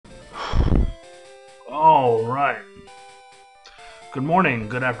All right. Good morning,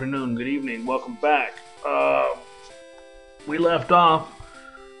 good afternoon, good evening. Welcome back. We left off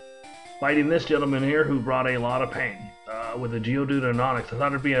fighting this gentleman here who brought a lot of pain with the Geodude and Onix. I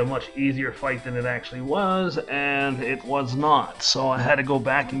thought it'd be a much easier fight than it actually was, and it was not. So I had to go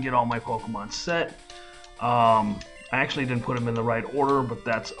back and get all my Pokemon set. I actually didn't put them in the right order, but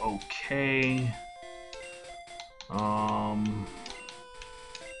that's okay.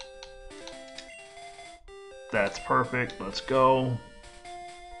 That's perfect. Let's go.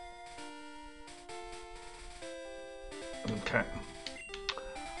 Okay.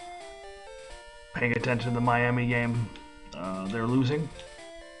 Paying attention to the Miami game. They're losing.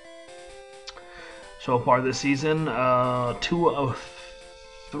 So far this season, 2 of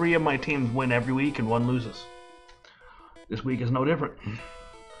 3 of my teams win every week and 1 loses. This week is no different.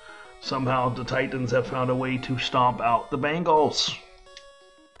 Somehow the Titans have found a way to stomp out the Bengals.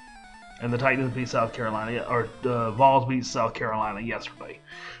 And the Titans beat South Carolina, or the Vols beat South Carolina yesterday.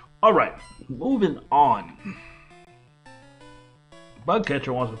 Alright, moving on.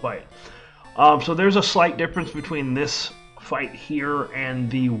 Bugcatcher wants to fight. So there's a slight difference between this fight here and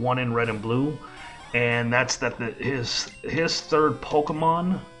the one in red and blue. And that's that his third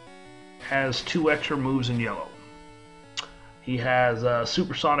Pokemon has 2 extra moves in yellow. He has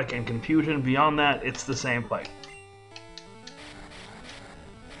Supersonic and Confusion. Beyond that, it's the same fight.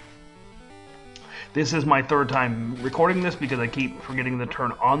 This is my 3rd time recording this because I keep forgetting to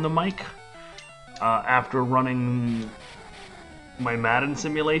turn on the mic. After running my Madden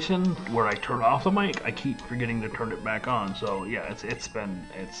simulation, where I turn off the mic, I keep forgetting to turn it back on. So yeah, it's been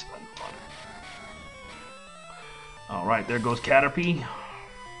fun. All right, there goes Caterpie.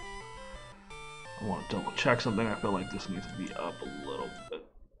 I want to double check something. I feel like this needs to be up a little bit.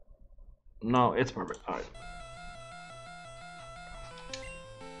 No, it's perfect. All right.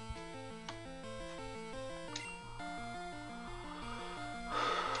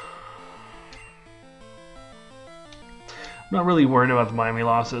 I'm not really worried about the Miami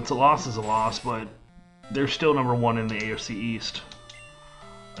loss. A loss is a loss, but they're still number 1 in the AFC East.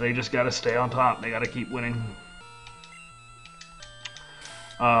 They just got to stay on top. They got to keep winning.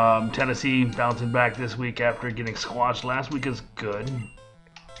 Tennessee bouncing back this week after getting squashed last week is good.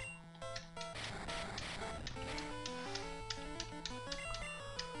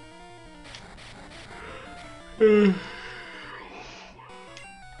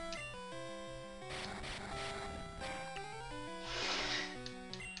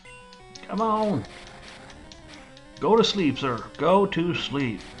 Come on. Go to sleep, sir. Go to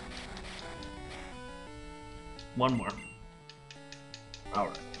sleep. One more.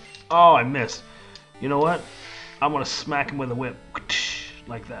 Alright. Oh, I missed. You know what? I'm going to smack him with a whip.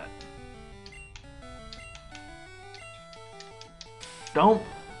 Like that. Don't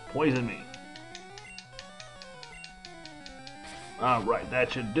poison me. Alright,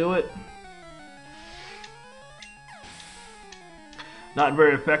 that should do it. Not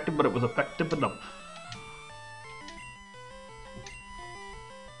very effective, but it was effective enough.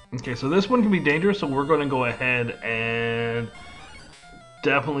 Okay, so this one can be dangerous, so we're going to go ahead and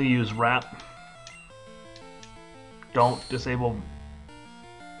definitely use Wrap. Don't disable.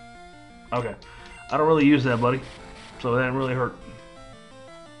 Okay. I don't really use that, buddy. So that didn't really hurt.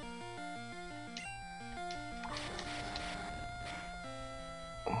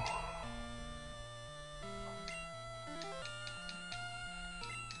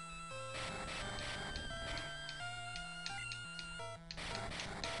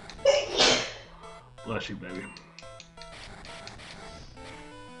 Bless you, baby.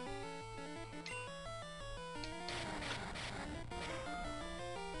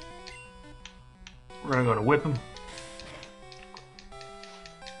 We're gonna go to whip him.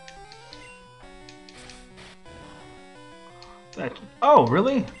 Oh,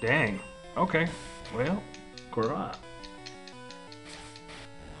 really? Dang. Okay. Well, great.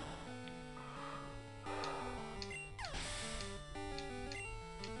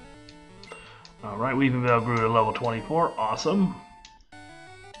 Alright, Weavingville grew to level 24. Awesome.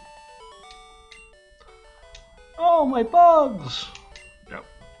 Oh, my bugs! Yep.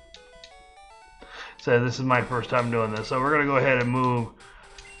 So this is my first time doing this. So we're going to go ahead and move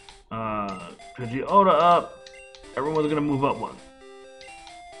Pidgeotto up. Everyone's going to move up one.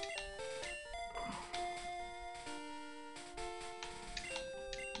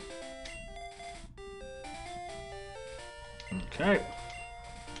 Okay.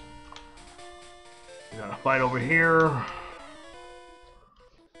 We got a fight over here.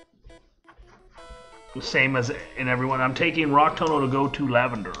 The same as in everyone. I'm taking Rocktono to go to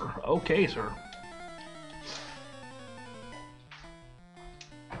Lavender. Okay, sir.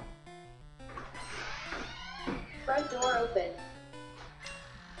 front door open.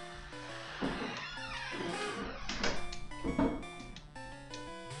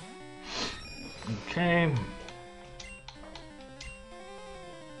 Okay.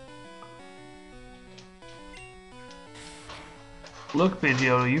 Look,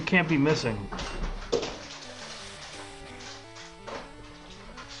 Pidgeotto, you can't be missing.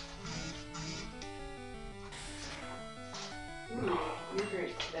 Ooh, your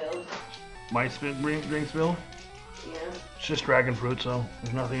drink spilled. My drink spill? Yeah. It's just dragon fruit, so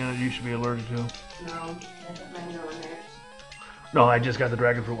there's nothing in it you should be allergic to. No, that's a mango in there. No, I just got the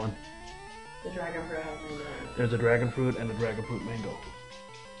dragon fruit one. The dragon fruit has mango in it. There's a dragon fruit and a dragon fruit mango.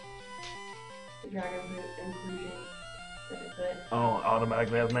 The dragon fruit inclusion. Does it put? Oh,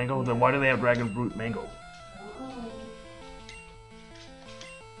 automatically has mango? Then why do they have dragon fruit mango? Oh.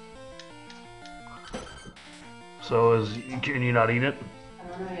 So can you not eat it? I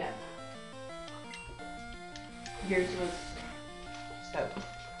don't know yet. Yours was soaked.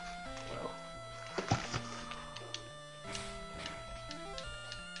 Well.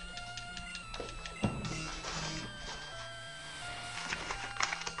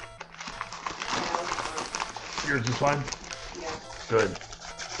 Yours is fine? Yeah. Good.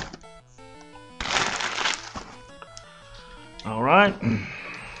 All right.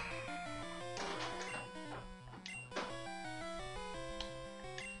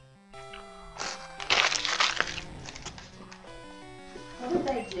 What did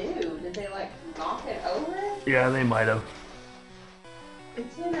they do? Did they like knock it over? Yeah, they might have.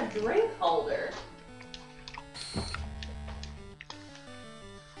 It's in a drink holder.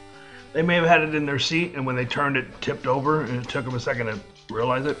 They may have had it in their seat, and when they turned it, tipped over, and it took them a second to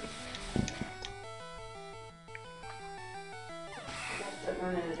realize it. Let's put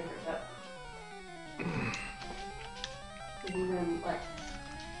mine in a different cup. Even like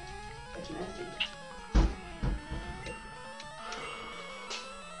it's messy.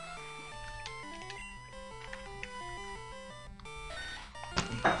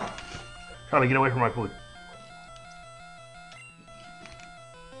 Trying to get away from my food.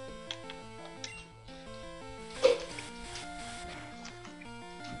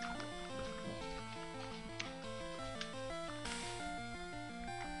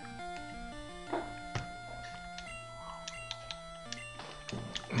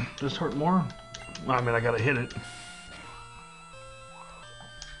 This hurt more? I mean, I gotta hit it.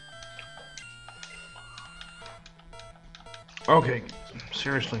 Okay,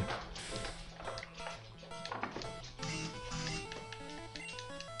 seriously.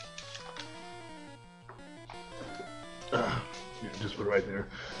 Yeah, just put it right there.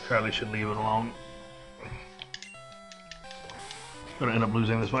 Charlie should leave it alone. Gonna end up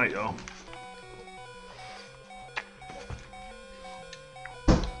losing this fight, y'all.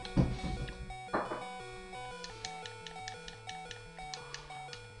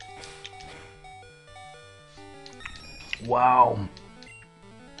 Wow.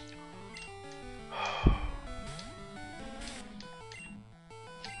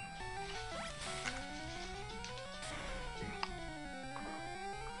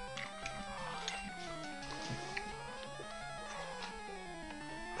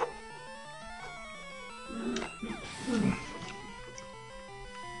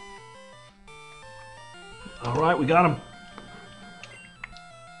 All right, we got him.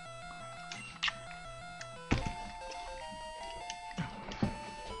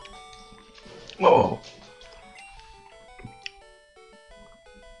 Oh.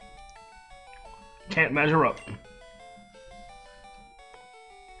 Can't measure up.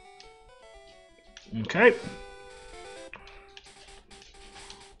 Okay.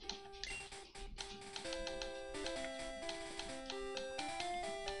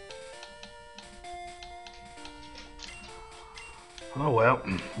 Oh well.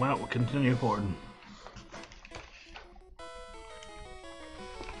 Well, we'll continue forward.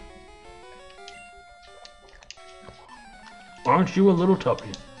 Aren't you a little tuppy?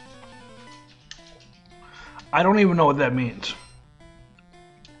 I don't even know what that means.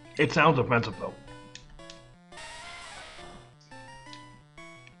 It sounds offensive though.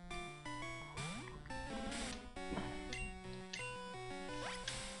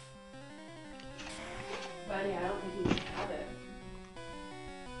 Buddy, I don't think you should have it.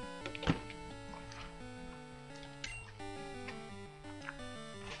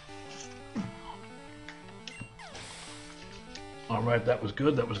 All right, that was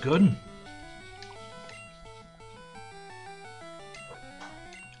good. That was good.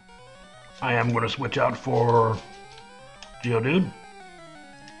 I am going to switch out for Geodude.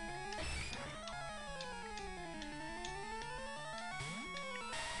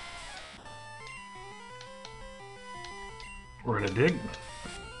 We're gonna dig.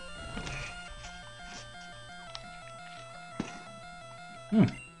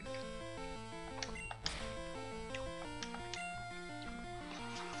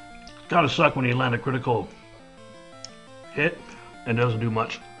 Gotta suck when you land a critical hit and doesn't do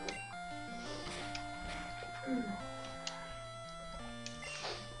much.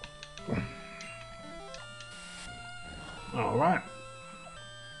 All right.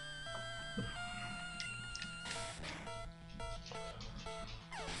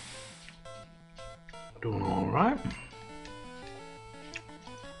 Doing all right.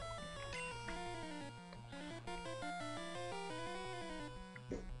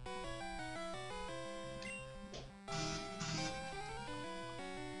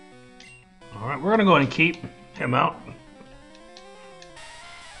 All right, we're gonna go ahead and keep him out.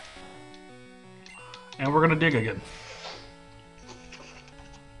 And we're gonna dig again.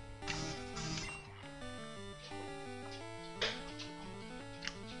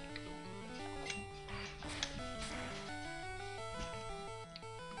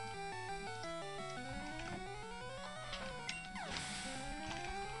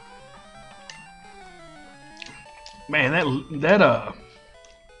 Man, that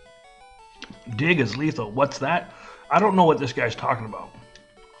dig is lethal. What's that? I don't know what this guy's talking about.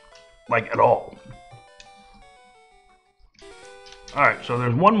 Like, at all. Alright, so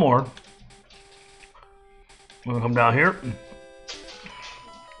there's one more. I'm gonna come down here.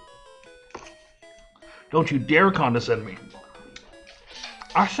 Don't you dare condescend me.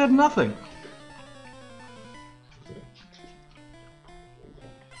 I said nothing.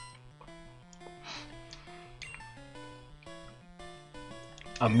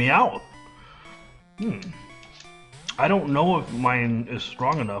 A meow. I don't know if mine is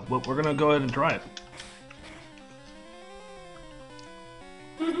strong enough, but we're gonna go ahead and try it.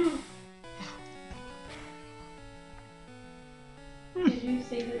 Did you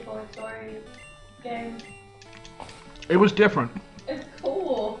see the Toy Story game? It was different. It's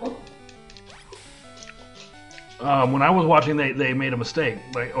cool. When I was watching, they made a mistake,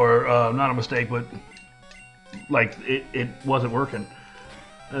 like, or not a mistake, but like it wasn't working.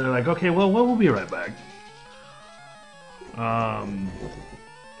 And they're like, okay, well, we'll be right back.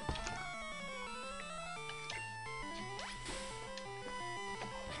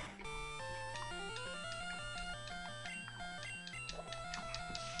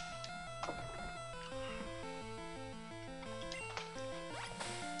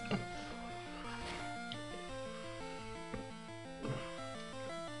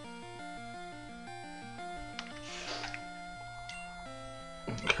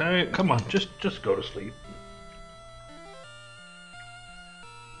 Okay, come on, just go to sleep.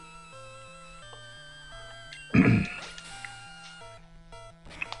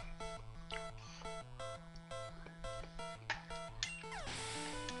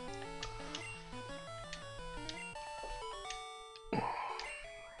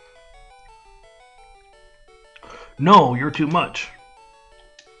 No, you're too much.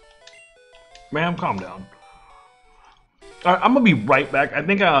 Ma'am, calm down. I'm gonna be right back. I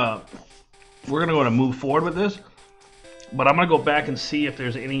think we're gonna go to move forward with this, but I'm gonna go back and see if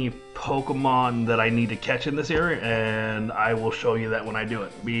there's any Pokemon that I need to catch in this area, and I will show you that when I do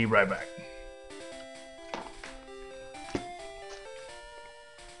it. Be right back.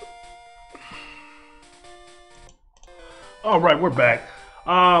 All right, we're back.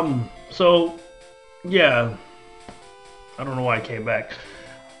 So yeah, I don't know why I came back.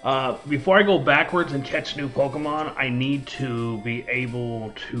 Before I go backwards and catch new Pokemon, I need to be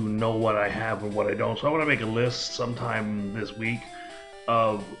able to know what I have and what I don't. So I want to make a list sometime this week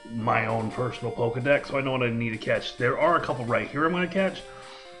of my own personal Pokedex, so I know what I need to catch. There are a couple right here I'm going to catch.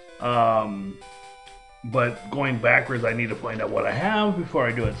 But going backwards, I need to find out what I have before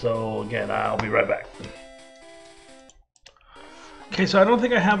I do it. So again, I'll be right back. Okay, so I don't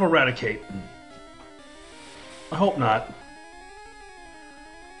think I have Eradicate. I hope not.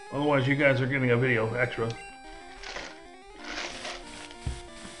 Otherwise, you guys are getting a video extra.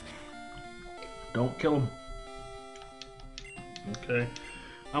 Don't kill him. Okay.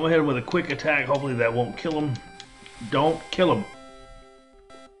 I'm gonna hit him with a quick attack. Hopefully that won't kill him. Don't kill him.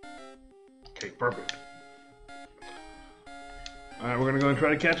 Okay, perfect. Alright, we're gonna go and try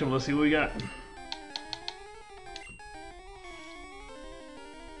to catch him. Let's see what we got.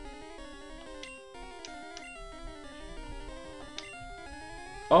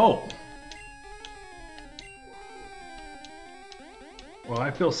 Oh. Well,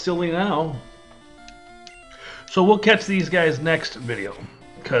 I feel silly now. So we'll catch these guys next video.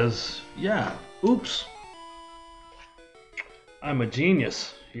 Because, yeah. Oops. I'm a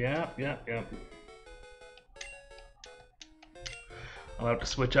genius. Yeah. I'll have to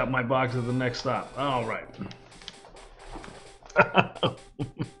switch out my box at the next stop. All right.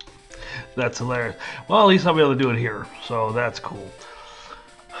 That's hilarious. Well, at least I'll be able to do it here, so that's cool.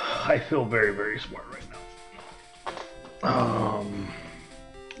 I feel very, very smart right now.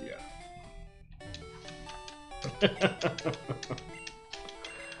 Yeah.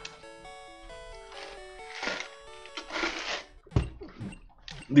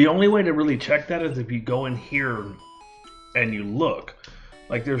 The only way to really check that is if you go in here and you look.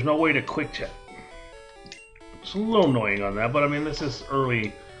 Like, there's no way to quick check. It's a little annoying on that, but I mean, this is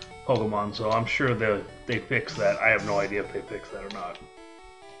early Pokemon, so I'm sure they fix that. I have no idea if they fix that or not.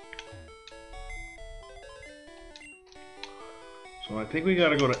 So I think we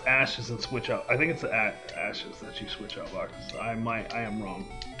gotta go to Ashes and switch out. I think it's the Ashes that you switch out boxes. I am wrong.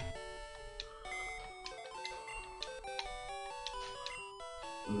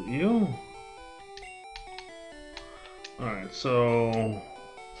 Is it you? Alright, so...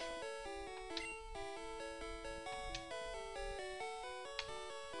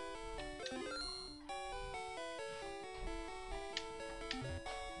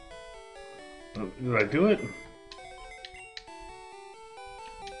 Did I do it?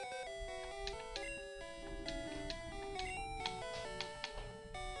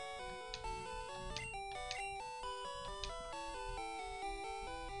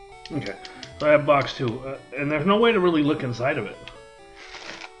 Okay, so I have box 2, and there's no way to really look inside of it.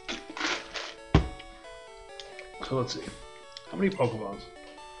 So let's see. How many Pokemons?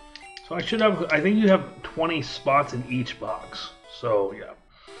 So I should have, I think you have 20 spots in each box. So, yeah.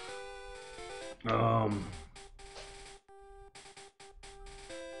 Alright,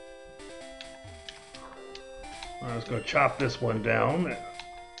 let's go chop this one down.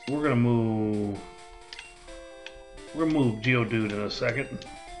 We're gonna move Geodude in a second.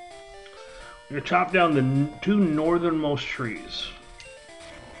 We're gonna chop down the 2 northernmost trees.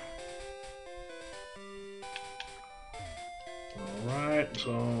 Alright,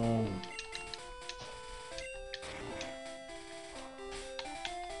 so...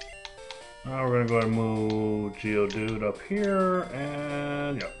 Now we're gonna go ahead and move Geodude up here,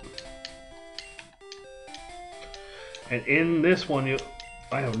 and yep. And in this one,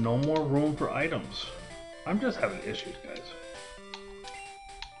 I have no more room for items. I'm just having issues, guys.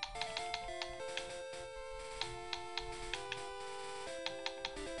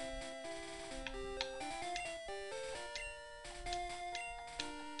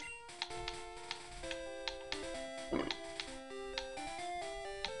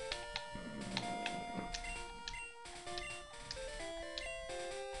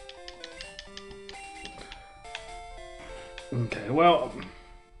 Okay, well,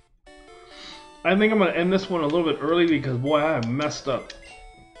 I think I'm going to end this one a little bit early because, boy, I have messed up.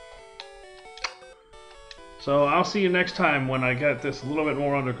 So I'll see you next time when I get this a little bit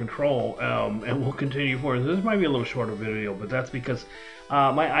more under control, and we'll continue forward. This might be a little shorter video, but that's because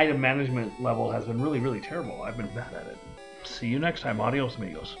my item management level has been really, really terrible. I've been bad at it. See you next time. Adios,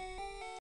 amigos.